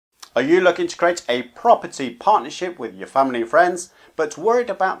Are you looking to create a property partnership with your family and friends, but worried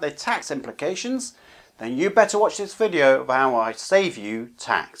about the tax implications? Then you better watch this video of how I save you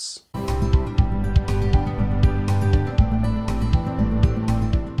tax.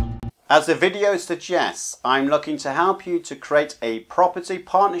 As the video suggests, I'm looking to help you to create a property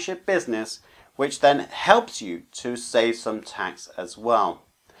partnership business, which then helps you to save some tax as well.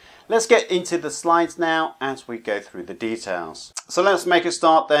 Let's get into the slides now as we go through the details. So let's make a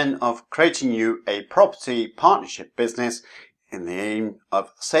start then of creating you a property partnership business in the aim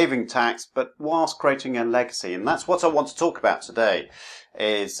of saving tax, but whilst creating a legacy. And that's what I want to talk about today.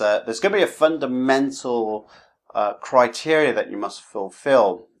 Is there's going to be a fundamental criteria that you must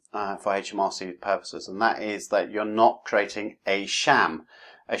fulfill for HMRC purposes, and that is that you're not creating a sham.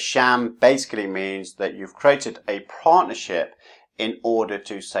 A sham basically means that you've created a partnership in order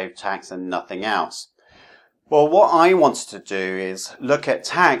to save tax and nothing else. Well, what I wanted to do is look at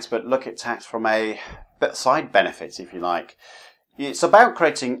tax, but look at tax from a side benefit, if you like. It's about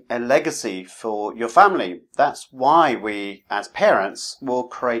creating a legacy for your family. That's why we, as parents, will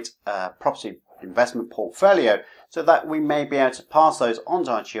create a property investment portfolio so that we may be able to pass those on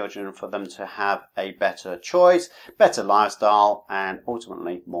to our children for them to have a better choice, better lifestyle, and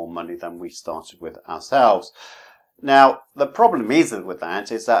ultimately more money than we started with ourselves. Now, the problem is with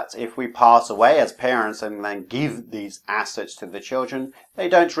that is that if we pass away as parents and then give these assets to the children, they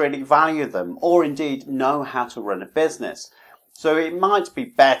don't really value them or indeed know how to run a business. So it might be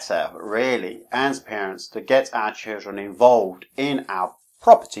better, really, as parents to get our children involved in our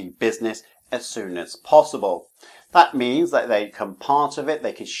property business as soon as possible. That means that they become part of it,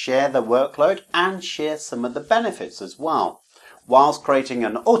 they can share the workload and share some of the benefits as well, whilst creating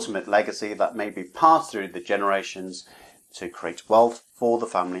an ultimate legacy that may be passed through the generations to create wealth for the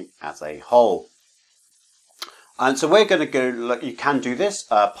family as a whole. And so we're going to go look, you can do this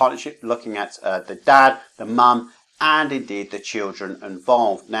partnership looking at the dad, the mum, and indeed the children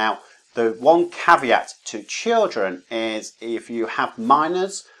involved. Now, the one caveat to children is if you have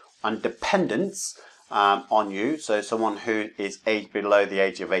minors and dependents on you, so someone who is aged below the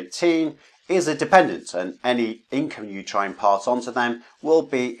age of 18 is a dependent, and any income you try and pass on to them will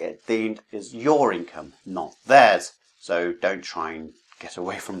be deemed as your income, not theirs. So don't try and get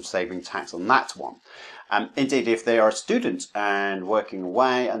away from saving tax on that one. Indeed, if they are a student and working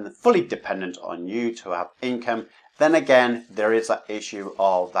away and fully dependent on you to have income, then again, there is that issue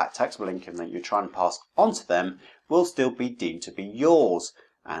of that taxable income that you try and pass on to them will still be deemed to be yours,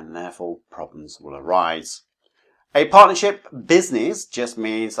 and therefore problems will arise. A partnership business just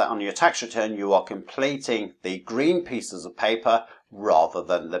means that on your tax return you are completing the green pieces of paper rather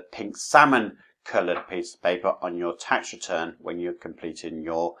than the pink salmon coloured piece of paper on your tax return when you're completing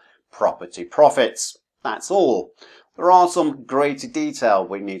your property profits. That's all. There are some greater detail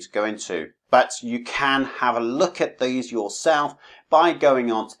we need to go into, but you can have a look at these yourself by going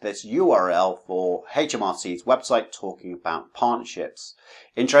onto this URL for HMRC's website talking about partnerships.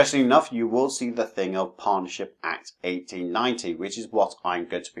 Interestingly enough, you will see the thing of Partnership Act 1890, which is what I'm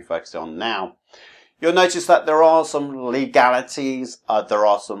going to be focusing on now. You'll notice that there are some legalities, there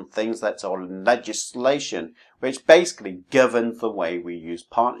are some things that are legislation, which basically govern the way we use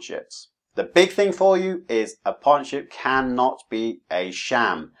partnerships. The big thing for you is a partnership cannot be a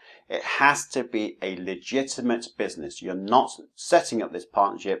sham. It has to be a legitimate business. You're not setting up this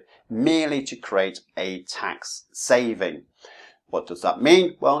partnership merely to create a tax saving. What does that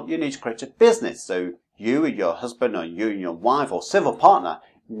mean? Well, you need to create a business. So you and your husband or you and your wife or civil partner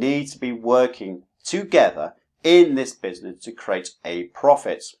need to be working together in this business to create a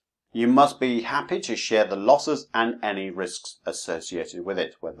profit. You must be happy to share the losses and any risks associated with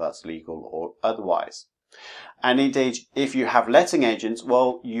it, whether that's legal or otherwise. And indeed, if you have letting agents,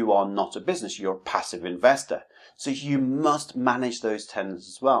 well, you are not a business, you're a passive investor. So you must manage those tenants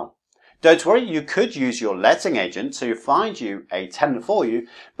as well. Don't worry, you could use your letting agent to find you a tenant for you,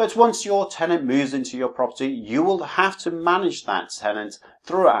 but once your tenant moves into your property, you will have to manage that tenant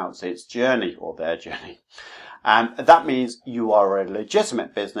throughout its journey or their journey. That means you are a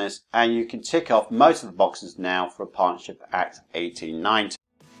legitimate business and you can tick off most of the boxes now for Partnership Act 1890.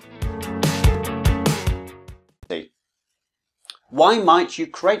 Why might you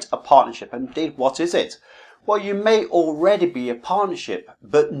create a partnership, and indeed what is it? Well, you may already be a partnership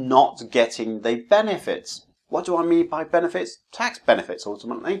but not getting the benefits. What do I mean by benefits? Tax benefits,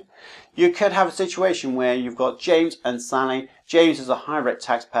 ultimately. You could have a situation where you've got James and Sally. James is a high rate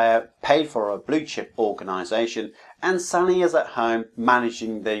taxpayer, paid for a blue chip organisation, and Sally is at home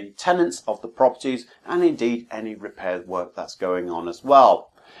managing the tenants of the properties and indeed any repair work that's going on as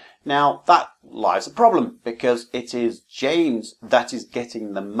well. Now that lies a problem, because it is James that is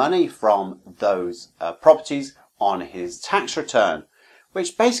getting the money from those properties on his tax return,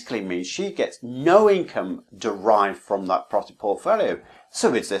 which basically means she gets no income derived from that property portfolio.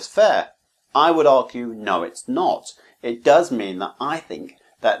 So is this fair? I would argue no, it's not. It does mean that I think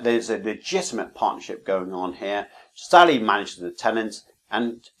that there's a legitimate partnership going on here. Sally manages the tenants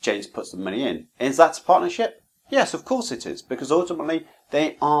and James puts the money in. Is that a partnership? Yes, of course it is, because ultimately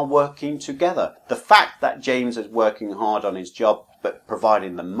they are working together. The fact that James is working hard on his job but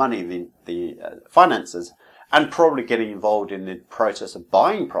providing the money, the finances, and probably getting involved in the process of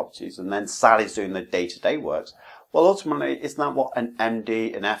buying properties, and then Sally's doing the day-to-day works, well, ultimately, isn't that what an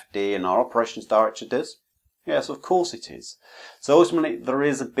MD, an FD, and our operations director does? Yes, of course it is. So ultimately, there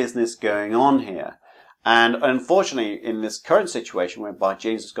is a business going on here. And unfortunately, in this current situation whereby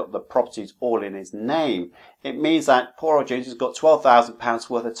James has got the properties all in his name, it means that poor old James has got £12,000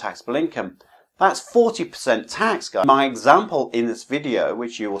 worth of taxable income. That's 40% tax, guys. My example in this video,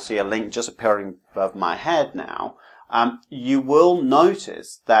 which you will see a link just appearing above my head now, you will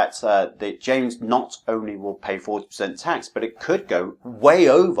notice that James not only will pay 40% tax, but it could go way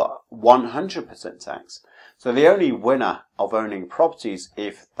over 100% tax. So the only winner of owning properties,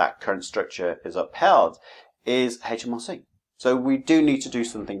 if that current structure is upheld, is HMRC. So we do need to do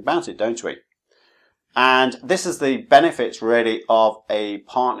something about it, don't we? And this is the benefits really of a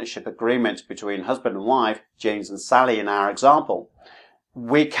partnership agreement between husband and wife, James and Sally in our example.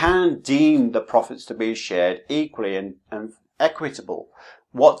 We can deem the profits to be shared equally and equitable.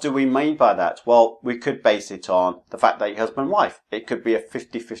 What do we mean by that? Well, we could base it on the fact that you're husband and wife. It could be a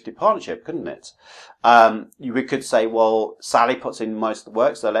 50-50 partnership, couldn't it? We could say, well, Sally puts in most of the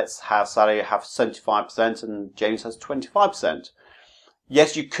work, so let's have Sally have 75% and James has 25%.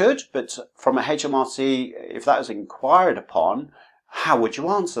 Yes, you could, but from a HMRC, if that was inquired upon, how would you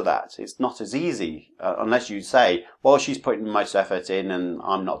answer that? It's not as easy, unless you say, well, she's putting most effort in and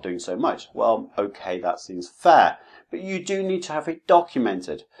I'm not doing so much. Well, okay, that seems fair. But you do need to have it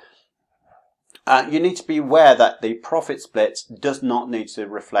documented. You need to be aware that the profit split does not need to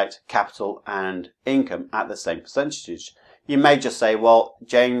reflect capital and income at the same percentages. You may just say, well,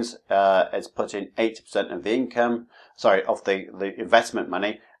 James has put in 80% of the income, of the investment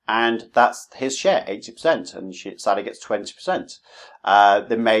money, and that's his share, 80%, and Sally gets 20%.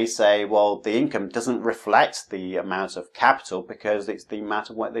 They may say, well, the income doesn't reflect the amount of capital because it's the amount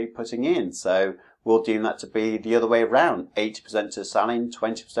of what they're putting in. So we'll deem that to be the other way around, 80% to Sally and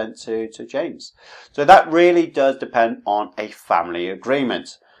 20% to James. So that really does depend on a family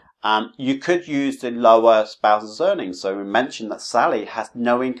agreement. You could use the lower spouse's earnings. So we mentioned that Sally has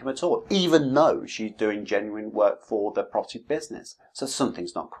no income at all, even though she's doing genuine work for the property business. So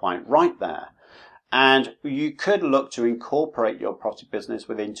something's not quite right there. And you could look to incorporate your property business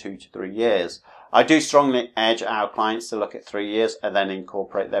within 2 to 3 years. I do strongly urge our clients to look at 3 years and then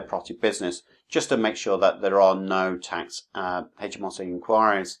incorporate their property business, just to make sure that there are no tax HMRC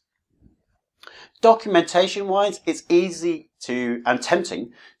inquiries. Documentation wise, it's easy and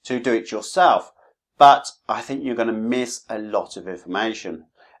tempting to do it yourself, but I think you're going to miss a lot of information.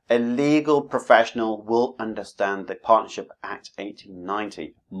 A legal professional will understand the Partnership Act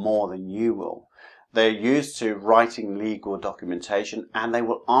 1890 more than you will. They're used to writing legal documentation, and they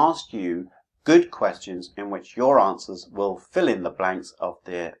will ask you good questions in which your answers will fill in the blanks of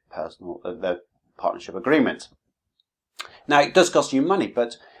the partnership agreement. Now, it does cost you money,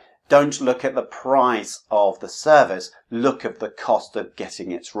 but don't look at the price of the service. Look at the cost of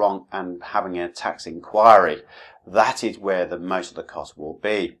getting it wrong and having a tax inquiry. That is where most of the cost will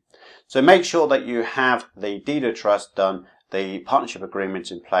be. So make sure that you have the deed of trust done, the partnership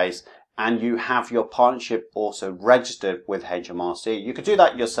agreement in place, and you have your partnership also registered with HMRC. You could do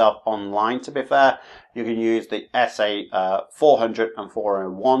that yourself online, to be fair. You can use the SA 400 and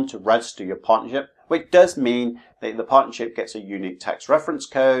 401 to register your partnership, which does mean that the partnership gets a unique tax reference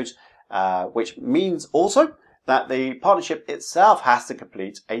code, which means also that the partnership itself has to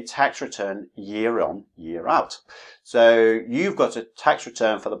complete a tax return year on, year out. So you've got a tax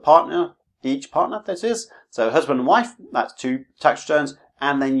return for the partner, each partner that is. So husband and wife, that's 2 tax returns.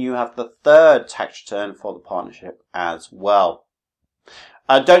 And then you have the 3rd tax return for the partnership as well.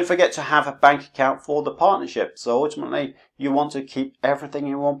 Don't forget to have a bank account for the partnership. So ultimately, you want to keep everything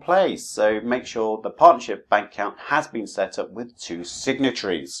in one place. So make sure the partnership bank account has been set up with 2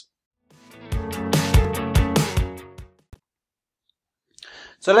 signatories.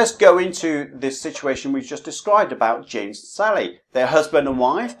 So let's go into this situation we've just described about James and Sally. They're husband and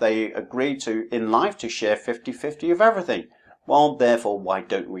wife. They agreed to, in life, to share 50-50 of everything. Well, therefore, why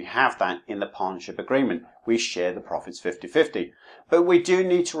don't we have that in the partnership agreement? We share the profits 50-50. But we do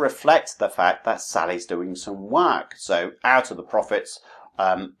need to reflect the fact that Sally's doing some work. So out of the profits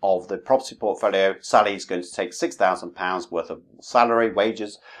of the property portfolio, Sally's going to take £6,000 worth of salary,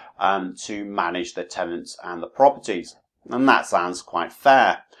 wages, to manage the tenants and the properties. And that sounds quite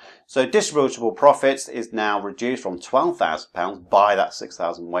fair. So distributable profits is now reduced from £12,000 by that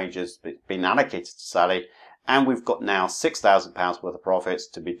 6,000 wages being allocated to Sally. And we've got now £6,000 worth of profits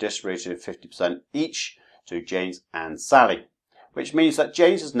to be distributed 50% each to James and Sally, which means that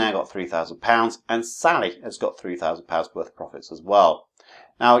James has now got £3,000 and Sally has got £3,000 worth of profits as well.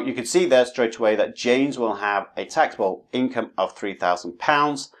 Now you can see there straight away that James will have a taxable income of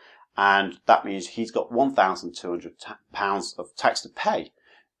 £3,000, and that means he's got £1,200 of tax to pay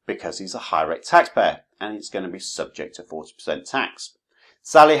because he's a high rate taxpayer and he's going to be subject to 40% tax.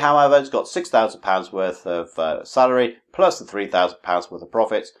 Sally, however, has got £6,000 worth of salary plus the £3,000 worth of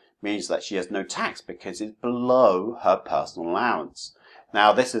profits, means that she has no tax because it's below her personal allowance.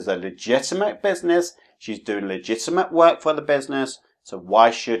 Now, this is a legitimate business. She's doing legitimate work for the business. So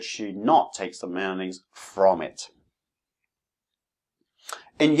why should she not take some earnings from it?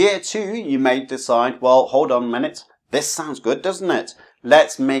 In year 2, you may decide, well, hold on a minute. This sounds good, doesn't it?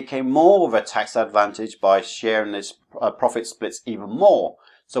 Let's make a more of a tax advantage by sharing this profit splits even more.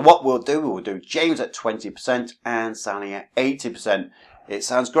 So what we'll do James at 20% and Sally at 80%. It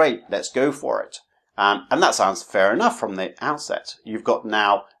sounds great. Let's go for it. And that sounds fair enough from the outset. You've got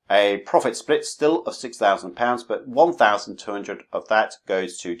now a profit split still of £6,000, but 1,200 of that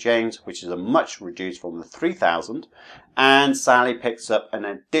goes to James, which is a much reduced from the 3,000. And Sally picks up an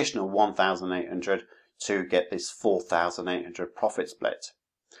additional 1,800 to get this 4,800 profit split.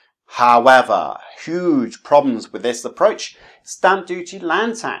 However, huge problems with this approach. Stamp duty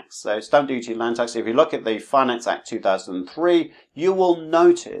land tax. So stamp duty land tax, if you look at the Finance Act 2003, you will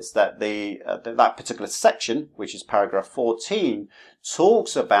notice that that particular section, which is paragraph 14,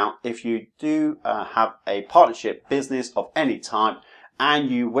 talks about if you do have a partnership business of any type and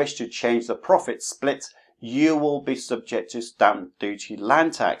you wish to change the profit split, you will be subject to stamp duty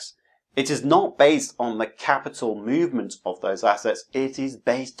land tax. It is not based on the capital movement of those assets. It is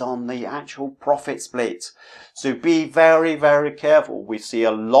based on the actual profit split. So be very, very careful. We see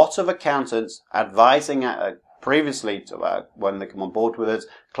a lot of accountants advising previously when they come on board with us,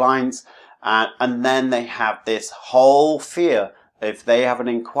 clients, and then they have this whole fear if they have an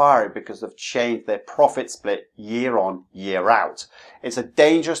inquiry because they've changed their profit split year on, year out. It's a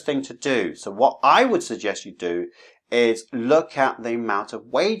dangerous thing to do. So what I would suggest you do is look at the amount of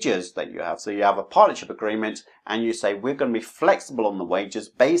wages that you have. So you have a partnership agreement and you say, we're going to be flexible on the wages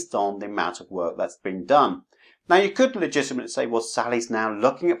based on the amount of work that's been done. Now you could legitimately say, well, Sally's now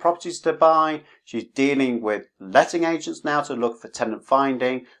looking at properties to buy. She's dealing with letting agents now to look for tenant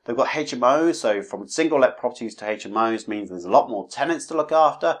finding. They've got HMOs, so from single let properties to HMOs means there's a lot more tenants to look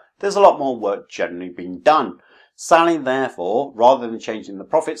after. There's a lot more work generally being done. Sally, therefore, rather than changing the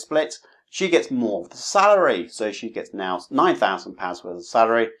profit split, she gets more of the salary. So she gets now £9,000 worth of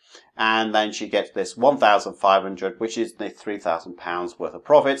salary, and then she gets this 1,500, which is the £3,000 worth of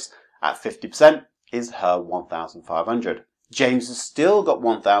profits at 50%. Is her 1,500. James has still got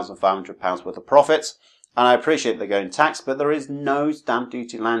 £1,500 worth of profits, and I appreciate they're going tax, but there is no stamp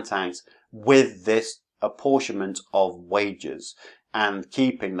duty land tax with this apportionment of wages and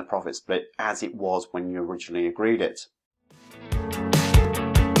keeping the profit split as it was when you originally agreed it.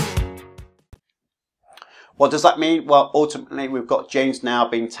 What does that mean? Well, ultimately, we've got James now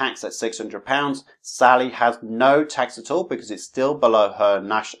being taxed at £600. Sally has no tax at all because it's still below her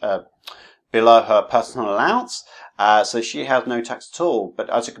personal allowance, so she has no tax at all. But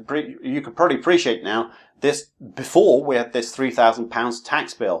as you can probably appreciate now, before we had this £3,000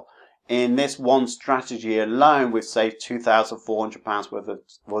 tax bill. In this one strategy alone, we've saved £2,400 worth of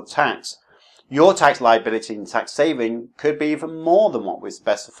tax. Your tax liability and tax saving could be even more than what we've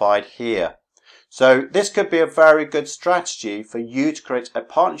specified here. So this could be a very good strategy for you to create a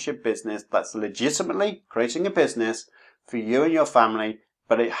partnership business that's legitimately creating a business for you and your family,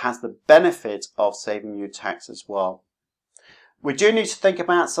 but it has the benefit of saving you tax as well. We do need to think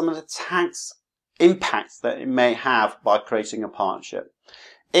about some of the tax impacts that it may have by creating a partnership.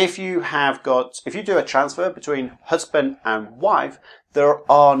 If you do a transfer between husband and wife, there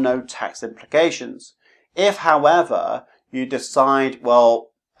are no tax implications. If, however, you decide,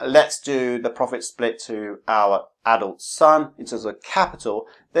 well, let's do the profit split to our adult son in terms of capital,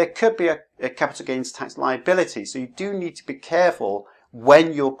 there could be a capital gains tax liability. So you do need to be careful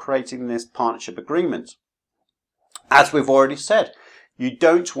when you're creating this partnership agreement. As we've already said, you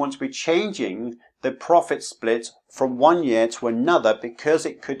don't want to be changing the profit split from one year to another because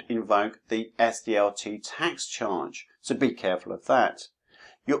it could invoke the SDLT tax charge. So be careful of that.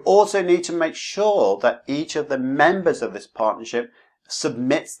 You also need to make sure that each of the members of this partnership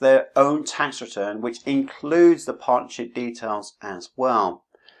submits their own tax return, which includes the partnership details as well.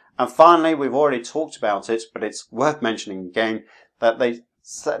 And finally, we've already talked about it, but it's worth mentioning again that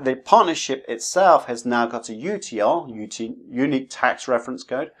the partnership itself has now got a UTR, unique tax reference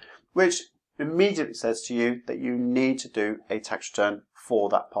code, which immediately says to you that you need to do a tax return for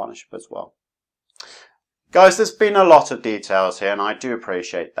that partnership as well. Guys, there's been a lot of details here and I do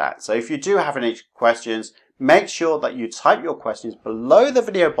appreciate that. So if you do have any questions, make sure that you type your questions below the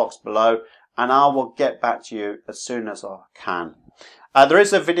video box below and I will get back to you as soon as I can. There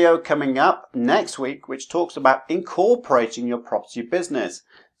is a video coming up next week which talks about incorporating your property business.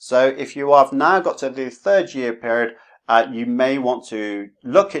 So if you have now got to the 3rd year period, you may want to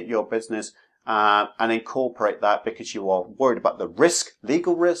look at your business and incorporate that because you are worried about the risk,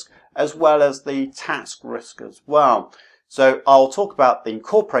 legal risk, as well as the tax risk as well. So I'll talk about the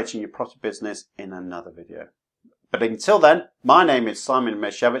incorporating your property business in another video. But until then, my name is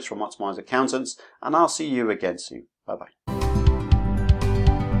Misiewicz from Optimise Accountants and I'll see you again soon. Bye bye.